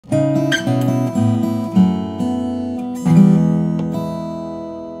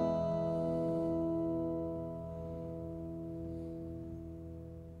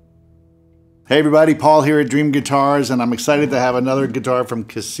Hey everybody, Paul here at Dream Guitars, and I'm excited to have another guitar from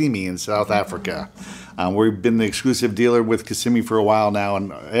Casimi in South Africa. We've been the exclusive dealer with Casimi for a while now,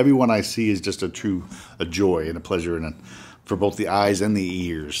 and everyone I see is just a joy and a pleasure for both the eyes and the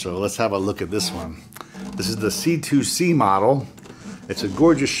ears. So let's have a look at this one. This is the C2C model. It's a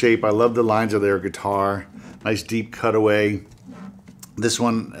gorgeous shape. I love the lines of their guitar. Nice deep cutaway. This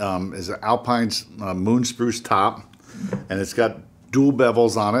one is an Alpine's Moonspruce top, and it's got dual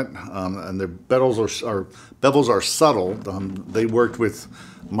bevels on it, and the bevels are subtle. They worked with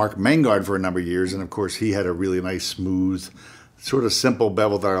Mark Mangard for a number of years, and of course he had a really nice, smooth, sort of simple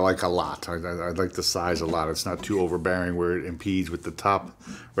bevel that I like a lot. I like the size a lot. It's not too overbearing where it impedes with the top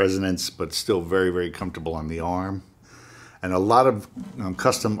resonance, but still very, very comfortable on the arm. And a lot of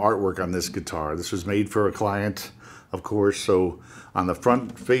custom artwork on this guitar. This was made for a client, of course. So on the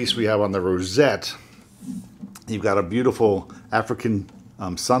front face we have on the rosette, you've got a beautiful African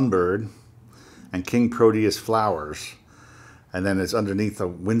sunbird and King Proteus flowers. And then it's underneath a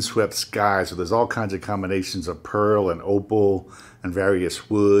windswept sky. So there's all kinds of combinations of pearl and opal and various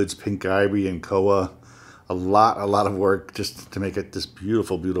woods, pink ivory and koa. A lot of work just to make it this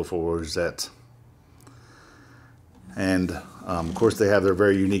beautiful, beautiful rosette. And of course they have their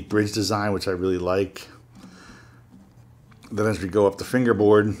very unique bridge design, which I really like. Then as we go up the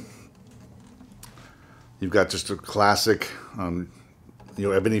fingerboard, you've got just a classic,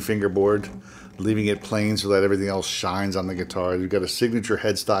 ebony fingerboard, leaving it plain so that everything else shines on the guitar. You've got a signature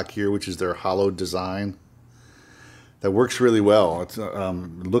headstock here, which is their hollowed design. That works really well. It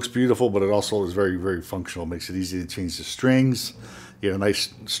looks beautiful, but it also is very, very functional. Makes it easy to change the strings. You have a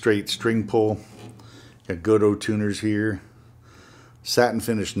nice straight string pull. Got Godot tuners here. Satin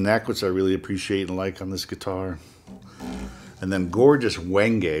finished neck, which I really appreciate and like on this guitar. And then gorgeous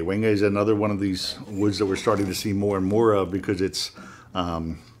Wenge. Wenge is another one of these woods that we're starting to see more and more of because it's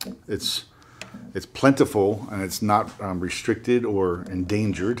plentiful and it's not restricted or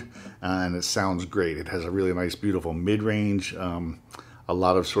endangered, and it sounds great. It has a really nice, beautiful mid-range. A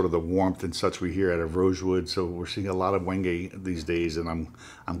lot of sort of the warmth and such we hear out of rosewood. So we're seeing a lot of Wenge these days, and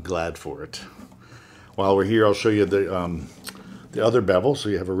I'm glad for it. While we're here, I'll show you the other bevel. So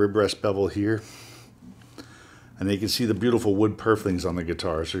you have a rib rest bevel here. And you can see the beautiful wood purflings on the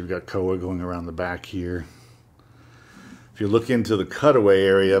guitar. So you've got koa going around the back here. If you look into the cutaway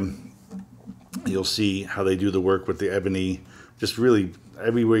area, you'll see how they do the work with the ebony. Just really,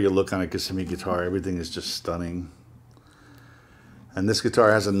 everywhere you look on a Casimi guitar, everything is just stunning. And this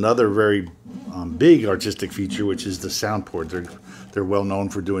guitar has another very big artistic feature, which is the sound port. They're well known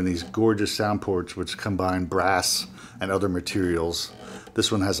for doing these gorgeous sound ports, which combine brass and other materials.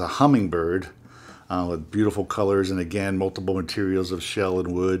 This one has a hummingbird, with beautiful colors, and again multiple materials of shell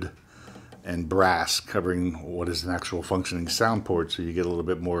and wood and brass covering what is an actual functioning sound port, so you get a little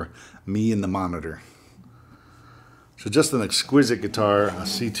bit more me in the monitor. So just an exquisite guitar, a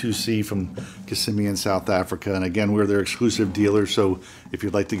C2C from Casimi in South Africa, and again we're their exclusive dealer, so if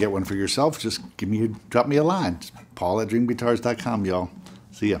you'd like to get one for yourself, just drop me a line. Paul at dreamguitars.com, y'all.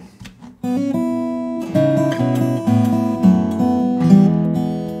 See ya.